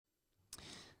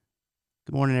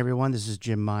Good morning, everyone. This is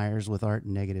Jim Myers with Art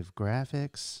and Negative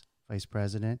Graphics, Vice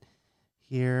President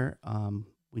here.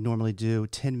 We normally do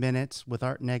 10 minutes with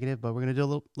Art and Negative, but we're going to do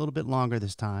a little bit longer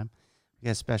this time. We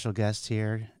got special guests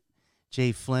here,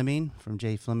 Jay Fleming from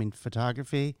Jay Fleming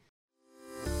Photography.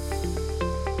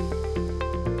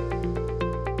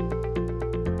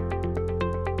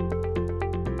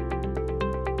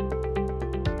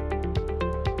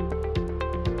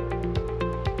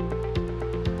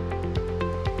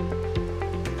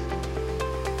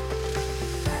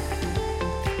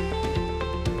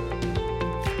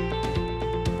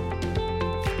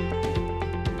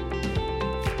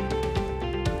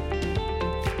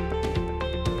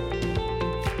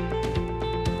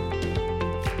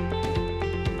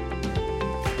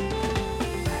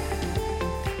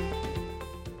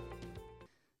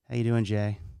 How you doing,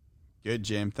 Jay? Good,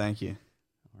 Jim. Thank you.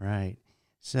 All right.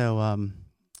 So,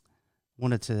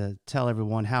 wanted to tell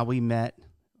everyone how we met.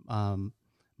 My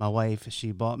wife,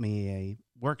 she bought me a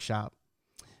workshop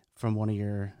from one of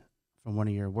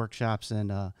your workshops, and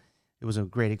it was a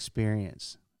great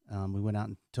experience. We went out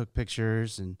and took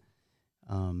pictures. And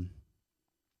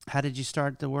how did you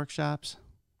start the workshops?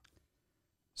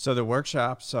 So the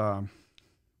workshops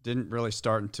didn't really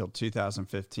start until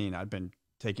 2015. I'd been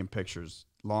taking pictures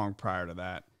long prior to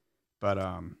that, but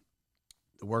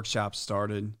the workshop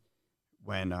started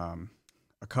when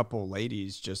a couple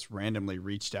ladies just randomly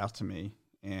reached out to me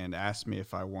and asked me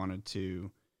if I wanted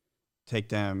to take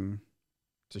them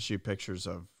to shoot pictures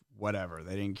of whatever.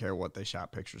 They didn't care what they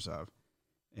shot pictures of.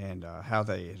 And how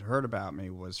they had heard about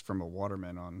me was from a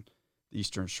waterman on the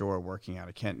Eastern Shore working out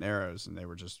of Kent Narrows, and they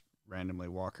were just randomly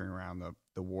walking around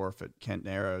the wharf at Kent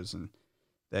Narrows, and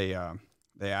they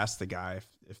asked the guy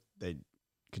if they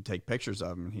could take pictures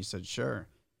of him, and he said sure.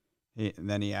 And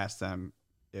then he asked them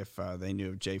if they knew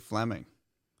of Jay Fleming,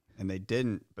 and they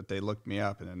didn't, but they looked me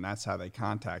up, and then that's how they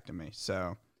contacted me.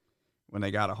 So when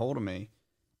they got a hold of me,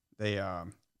 they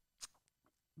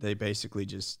basically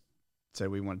just said,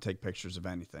 we want to take pictures of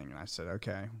anything. And I said,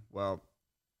 okay. Well,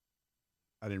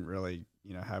 I didn't really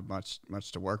have much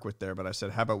to work with there, but I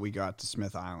said, how about we go out to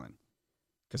Smith Island,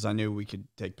 because I knew we could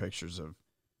take pictures of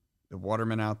the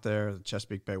watermen out there, the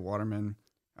Chesapeake Bay watermen,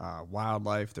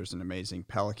 wildlife. There's an amazing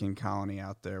pelican colony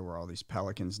out there where all these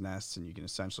pelicans nest, and you can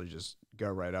essentially just go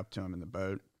right up to them in the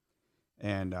boat.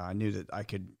 And I knew that I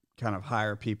could kind of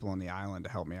hire people on the island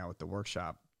to help me out with the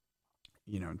workshop,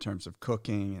 in terms of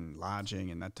cooking and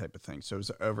lodging and that type of thing. So it was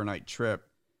an overnight trip,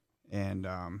 and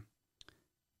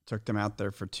took them out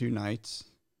there for 2 nights.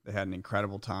 They had an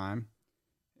incredible time.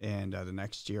 And the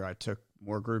next year I took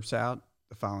more groups out.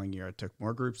 The following year I took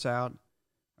more groups out.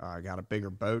 I got a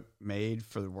bigger boat made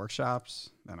for the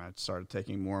workshops. Then I started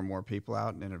taking more and more people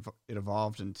out, and it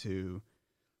evolved into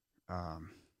a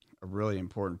really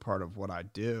important part of what I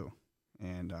do.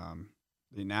 And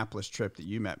the Annapolis trip that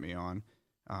you met me on,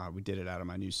 we did it out of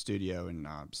my new studio in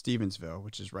Stevensville,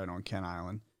 which is right on Kent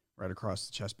Island, right across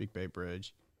the Chesapeake Bay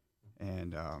Bridge.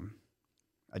 And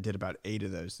I did about 8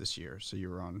 of those this year. So you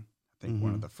were on, I think,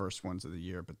 one of the first ones of the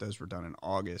year, but those were done in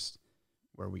August,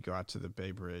 where we go out to the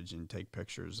Bay Bridge and take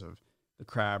pictures of the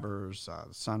crabbers,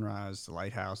 the sunrise, the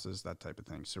lighthouses, that type of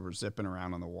thing. So we're zipping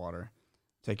around on the water,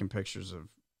 taking pictures of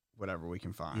whatever we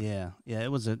can find. Yeah. That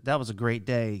was a great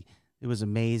day. It was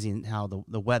amazing how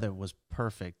the weather was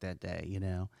perfect that day,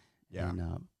 Yeah.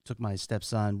 And took my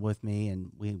stepson with me,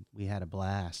 and we had a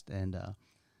blast. And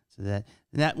so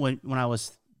that when I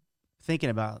was thinking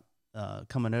about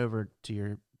coming over to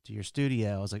your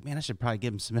studio, I was like, man, I should probably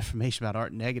give him some information about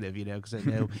Art and Negative, because I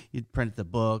know you'd printed the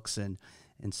books and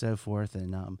so forth.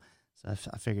 And so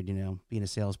I figured, being a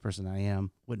salesperson I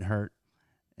am, wouldn't hurt.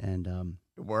 And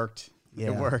It worked. Yeah,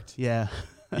 It worked. Yeah.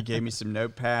 He gave me some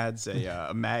notepads,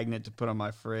 a magnet to put on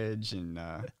my fridge, and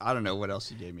I don't know what else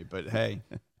he gave me. But, hey,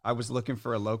 I was looking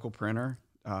for a local printer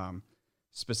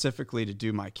specifically to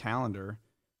do my calendar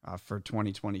for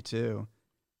 2022,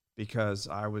 because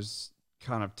I was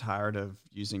kind of tired of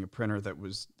using a printer that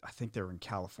was, I think they were in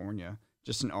California,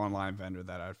 just an online vendor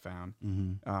that I'd found.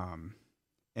 Mm-hmm.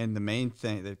 And the main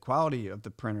thing, the quality of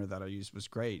the printer that I used was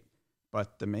great,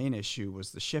 but the main issue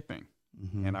was the shipping.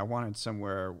 Mm-hmm. And I wanted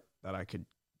somewhere that I could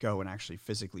go and actually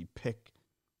physically pick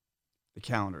the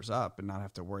calendars up and not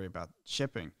have to worry about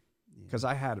shipping. Because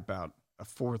I had about a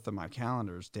fourth of my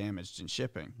calendars damaged in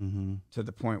shipping to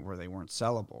the point where they weren't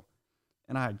sellable.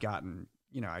 And I had gotten,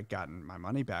 I'd gotten my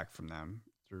money back from them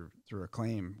through a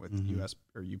claim with US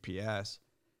or UPS.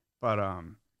 But, I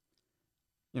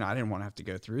didn't want to have to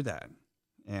go through that.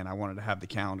 And I wanted to have the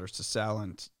calendars to sell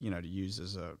and, to use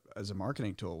as a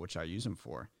marketing tool, which I use them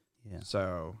for. Yeah.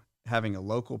 So having a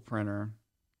local printer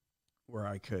where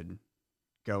I could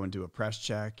go and do a press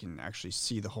check and actually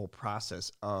see the whole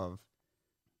process of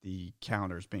the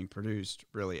calendars being produced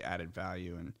really added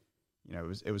value. And, you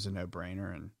know, it was a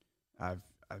no-brainer. And I've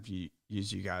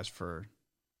used you guys for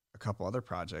a couple other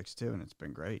projects too, and it's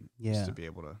been great just to be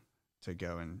able to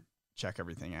go and check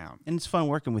everything out. And it's fun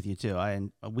working with you too.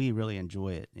 We really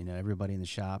enjoy it. You know, everybody in the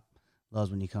shop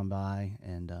loves when you come by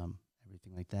and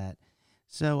everything like that.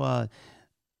 So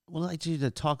we'd like you to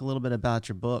talk a little bit about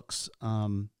your books.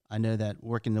 I know that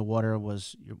Working the Water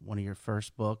was one of your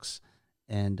first books,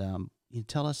 and you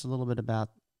tell us a little bit about,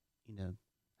 you know,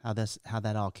 how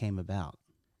that all came about.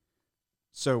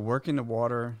 So Working the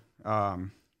Water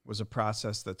was a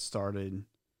process that started,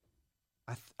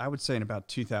 I would say, in about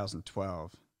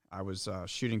 2012. I was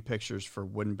shooting pictures for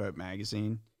Wooden Boat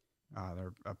Magazine.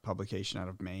 They're a publication out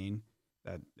of Maine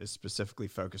that is specifically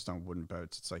focused on wooden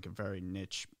boats. It's like a very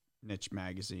niche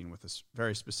magazine with a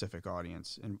very specific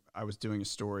audience. And I was doing a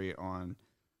story on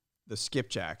the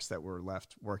skipjacks that were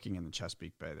left working in the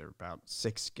Chesapeake Bay. There were about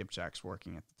 6 skipjacks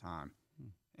working at the time.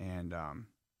 And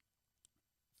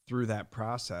through that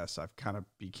process, I've kind of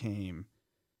became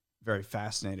very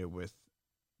fascinated with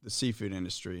the seafood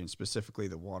industry and specifically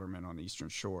the watermen on the Eastern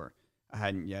Shore. I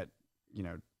hadn't yet, you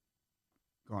know,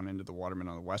 gone into the watermen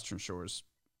on the Western Shores,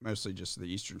 mostly just the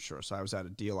Eastern Shore. So I was at a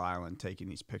Deal Island taking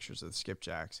these pictures of the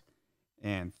skipjacks.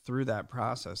 And through that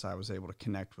process, I was able to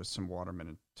connect with some watermen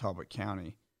in Talbot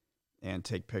County and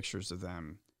take pictures of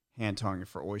them hand tonguing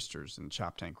for oysters in the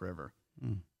Choptank River.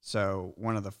 So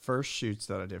one of the first shoots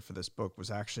that I did for this book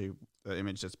was actually the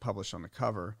image that's published on the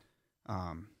cover,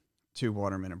 2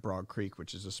 watermen in Broad Creek,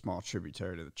 which is a small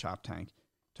tributary to the Choptank,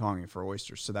 tonguing for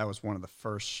oysters. So that was one of the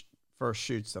first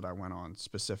shoots that I went on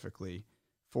specifically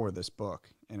for this book,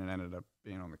 and it ended up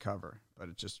being on the cover, but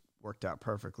it just worked out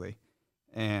perfectly.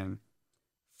 And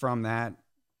from that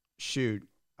shoot,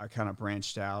 I kind of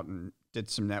branched out and did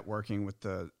some networking with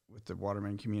the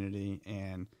waterman community,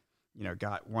 and, you know,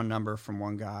 got one number from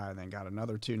one guy, and then got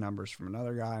another 2 numbers from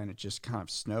another guy, and it just kind of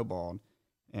snowballed.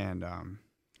 And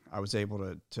I was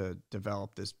able to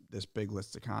develop this big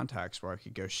list of contacts where I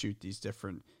could go shoot these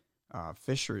different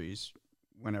fisheries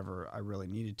whenever I really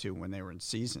needed to, when they were in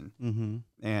season. Mm-hmm.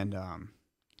 And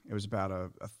it was about a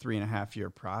 3.5-year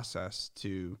process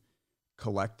to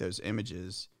collect those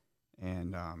images.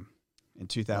 And in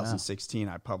 2016,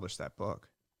 I published that book.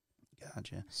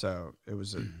 Gotcha. So it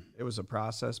was a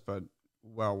process, but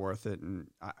well worth it. And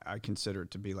I consider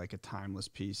it to be like a timeless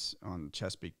piece on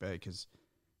Chesapeake Bay, because,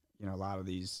 you know, a lot of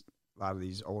these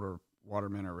older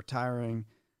watermen are retiring,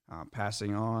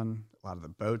 passing on. A lot of the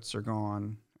boats are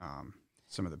gone.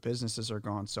 Some of the businesses are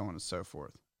gone, so on and so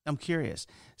forth. I'm curious.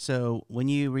 So when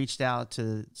you reached out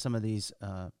to some of these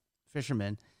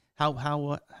fishermen,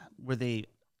 how were they,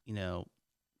 you know,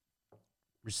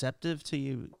 receptive to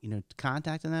you, you know,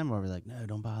 contacting them, or were they like, no,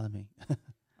 don't bother me?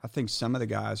 I think some of the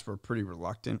guys were pretty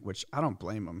reluctant, which I don't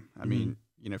blame them. I mean,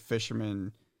 you know,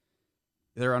 fishermen,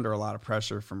 they're under a lot of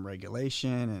pressure from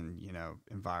regulation and, you know,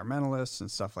 environmentalists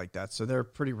and stuff like that. So they're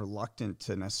pretty reluctant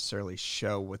to necessarily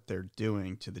show what they're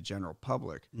doing to the general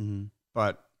public. Mm-hmm.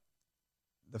 But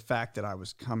the fact that I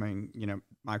was coming, you know,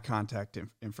 my contact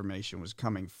information was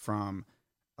coming from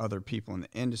other people in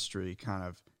the industry kind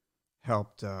of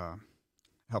helped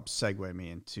segue me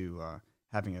into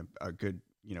having a good,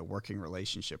 you know, working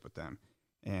relationship with them.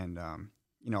 And,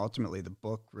 you know, ultimately the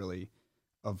book really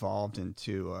evolved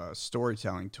into a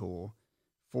storytelling tool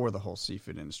for the whole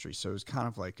seafood industry. So it was kind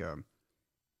of like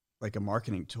a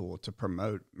marketing tool to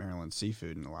promote Maryland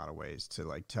seafood in a lot of ways, to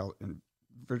like tell, and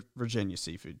Virginia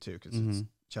seafood too, because it's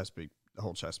Chesapeake, the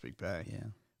whole Chesapeake Bay. Yeah.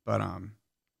 But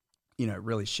you know, it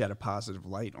really shed a positive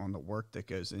light on the work that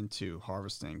goes into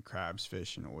harvesting crabs,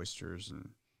 fish, and oysters and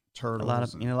turtles.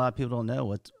 A lot of people don't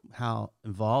know how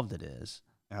involved it is.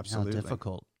 Absolutely. How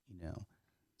difficult, you know.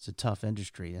 It's a tough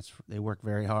industry. They work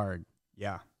very hard.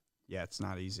 Yeah. Yeah, it's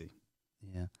not easy.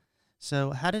 Yeah. So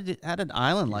how did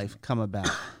Island Life come about?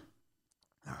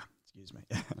 Excuse me.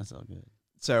 That's all good.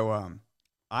 So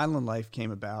Island Life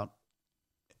came about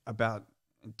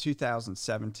in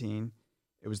 2017.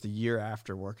 It was the year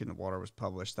after Working the Water was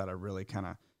published that I really kind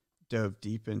of dove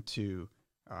deep into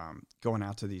going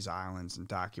out to these islands and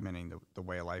documenting the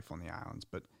way of life on the islands.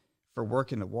 But for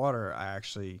Working the Water, I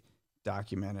actually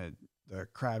documented the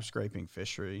crab scraping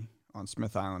fishery on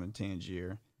Smith Island in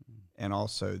Tangier, and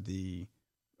also the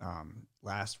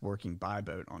last working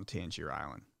boat on Tangier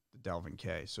Island, the Delvin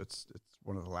Cay. So it's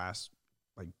one of the last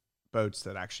like boats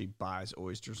that actually buys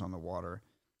oysters on the water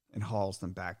and hauls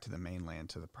them back to the mainland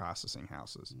to the processing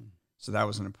houses. So that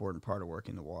was an important part of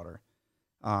Working the Water.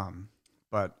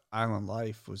 But Island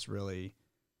Life was really,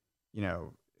 you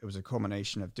know, it was a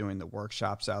culmination of doing the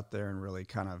workshops out there and really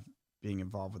kind of being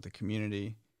involved with the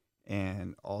community,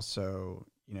 and also,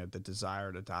 you know, the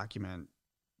desire to document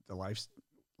the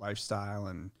lifestyle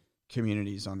and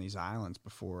communities on these islands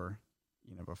before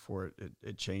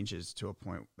it changes to a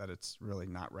point that it's really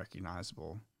not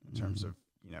recognizable in terms of,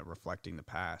 you know, reflecting the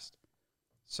past.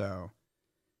 So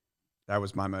that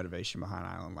was my motivation behind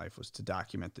Island Life, was to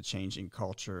document the changing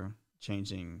culture,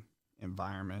 changing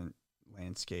environment,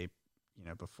 landscape, you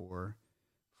know, before,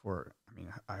 I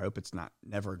mean, I hope it's not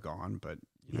never gone, but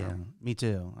you know, me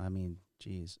too. I mean,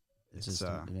 geez, it's just,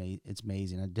 it's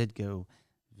amazing. I did go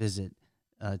visit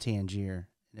Tangier,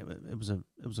 and it was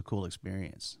a cool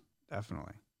experience.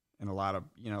 Definitely. And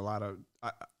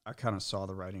I kind of saw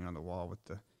the writing on the wall with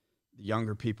the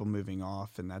younger people moving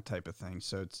off and that type of thing.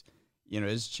 So it's, you know,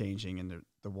 it's changing, and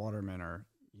the watermen are,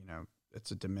 you know,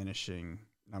 it's a diminishing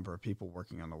number of people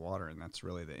working on the water, and that's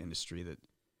really the industry that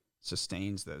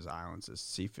sustains those islands is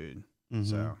seafood. Mm-hmm.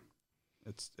 So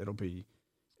it'll be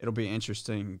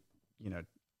interesting, you know,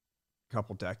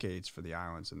 couple decades for the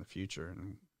islands in the future,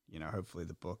 and, you know, hopefully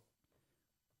the book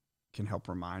can help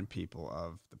remind people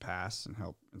of the past and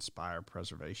help inspire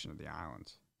preservation of the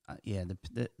islands.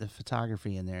 The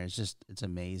photography in there is just, it's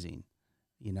amazing.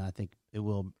 You know, I think it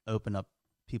will open up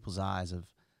people's eyes of,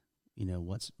 you know,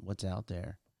 what's out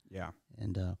there. Yeah.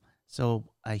 And so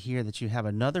I hear that you have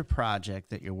another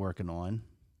project that you're working on.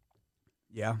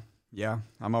 Yeah.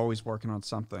 I'm always working on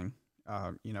something.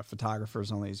 You know,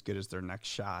 photographers only as good as their next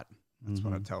shot. That's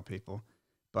what I tell people.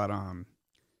 But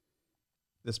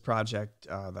this project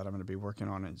that I'm going to be working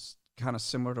on is kind of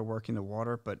similar to working the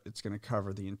water, but it's going to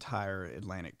cover the entire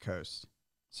Atlantic coast.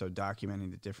 So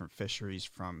documenting the different fisheries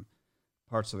from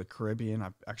parts of the Caribbean.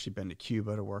 I've actually been to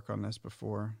Cuba to work on this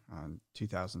before,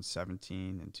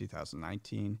 2017 and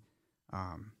 2019,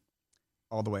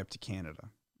 all the way up to Canada.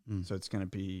 So it's going to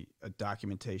be a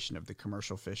documentation of the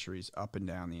commercial fisheries up and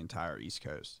down the entire East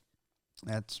Coast.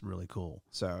 That's really cool.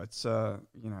 So it's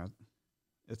you know,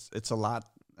 it's a lot.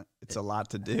 It's a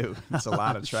lot to do. It's a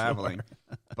lot of traveling,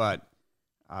 but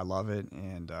I love it,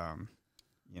 and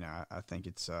you know, I think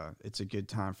it's a good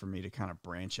time for me to kind of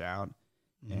branch out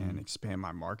and expand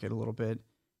my market a little bit,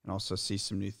 and also see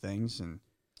some new things. And,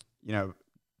 you know,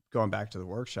 going back to the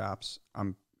workshops,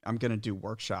 I'm going to do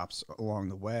workshops along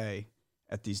the way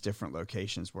at these different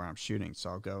locations where I'm shooting. So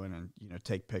I'll go in and, you know,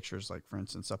 take pictures. Like, for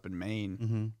instance, up in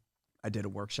Maine, I did a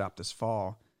workshop this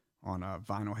fall on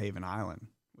Vinyl Haven Island,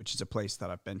 which is a place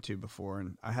that I've been to before,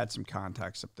 and I had some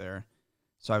contacts up there.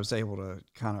 So I was able to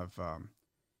kind of,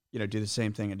 you know, do the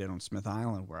same thing I did on Smith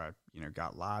Island, where I, you know,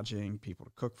 got lodging, people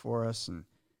to cook for us, and,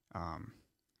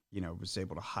 you know, was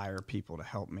able to hire people to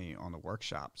help me on the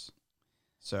workshops.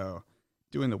 So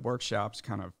doing the workshops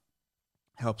kind of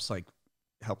helps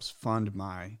fund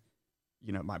my,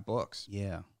 you know, my books.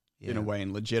 Yeah. In a way,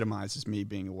 and legitimizes me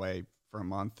being away for a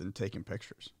month and taking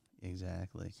pictures.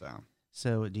 Exactly.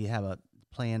 So do you have a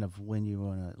plan of when you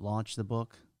want to launch the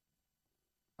book?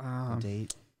 A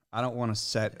date? I don't want to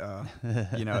set,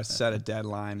 you know, set a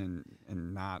deadline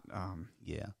and not,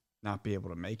 not be able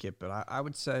to make it. But I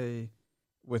would say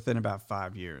within about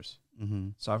 5 years.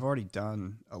 So I've already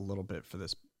done a little bit for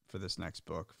this next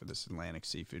book, for this Atlantic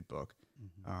seafood book.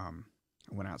 I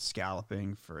went out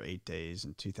scalloping for 8 days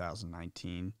in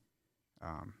 2019.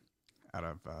 Out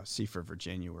of Seaford,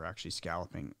 Virginia. We're actually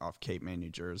scalloping off Cape May, New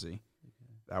Jersey.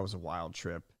 That was a wild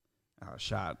trip.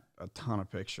 Shot a ton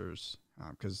of pictures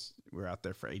because we were out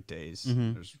there for 8 days.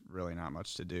 There's really not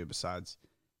much to do besides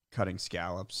cutting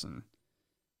scallops and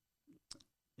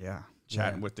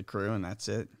chatting with the crew, and that's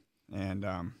it. And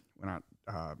went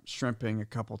out shrimping a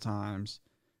couple times.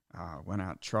 Went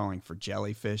out trawling for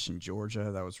jellyfish in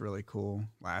Georgia. That was really cool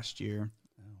last year.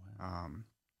 Oh, wow.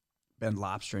 Been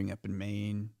lobstering up in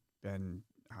Maine. Been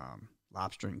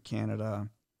lobstering in Canada.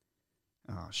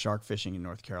 Shark fishing in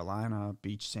North Carolina,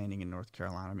 beach sanding in North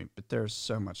Carolina. I mean, but there's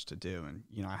so much to do, and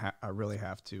you know, I really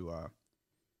have to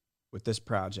with this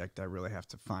project, I really have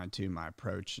to fine tune my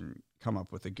approach and come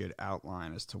up with a good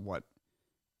outline as to what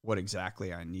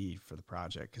exactly I need for the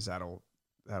project, because that'll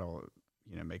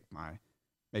you know, make my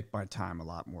time a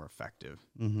lot more effective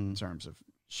in terms of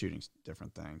shooting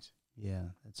different things.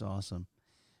 Yeah, that's awesome.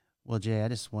 Well, Jay, I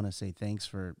just want to say thanks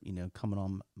for, you know, coming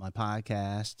on my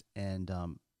podcast and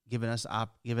giving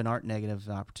Art Negative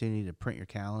the opportunity to print your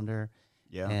calendar.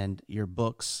 Yeah. And your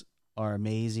books are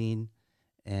amazing.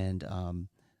 And I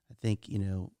think, you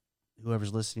know,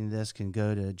 whoever's listening to this can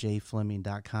go to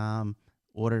jfleming.com,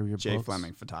 order your books. J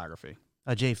Fleming Photography.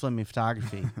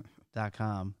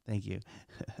 jflemingphotography.com. Thank you.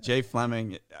 Jay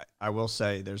Fleming, I will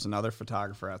say there's another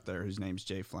photographer out there whose name's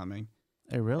Jay Fleming.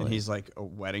 Oh, really? And he's like a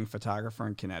wedding photographer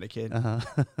in Connecticut.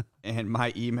 Uh-huh. And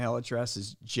my email address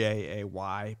is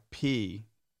JAYP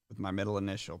with my middle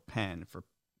initial, pen for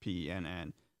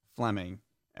PNN, Fleming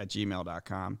at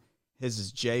gmail.com. His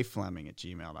is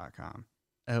jfleming@gmail.com.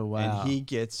 Oh, wow. And he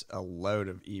gets a load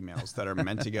of emails that are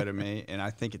meant to go to me. And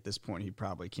I think at this point, he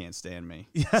probably can't stand me.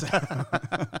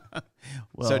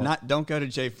 Well, So don't go to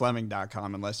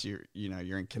jfleming.com unless you're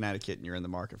in Connecticut and you're in the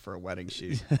market for a wedding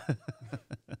shoot.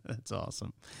 That's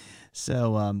awesome.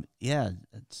 So, yeah.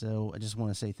 So I just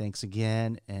want to say thanks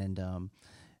again. And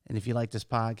if you like this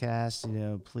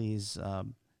podcast, please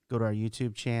go to our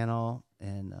YouTube channel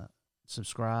and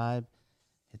subscribe,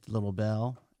 hit the little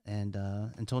bell. And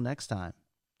until next time,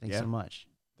 thanks so much.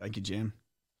 Thank you, Jim.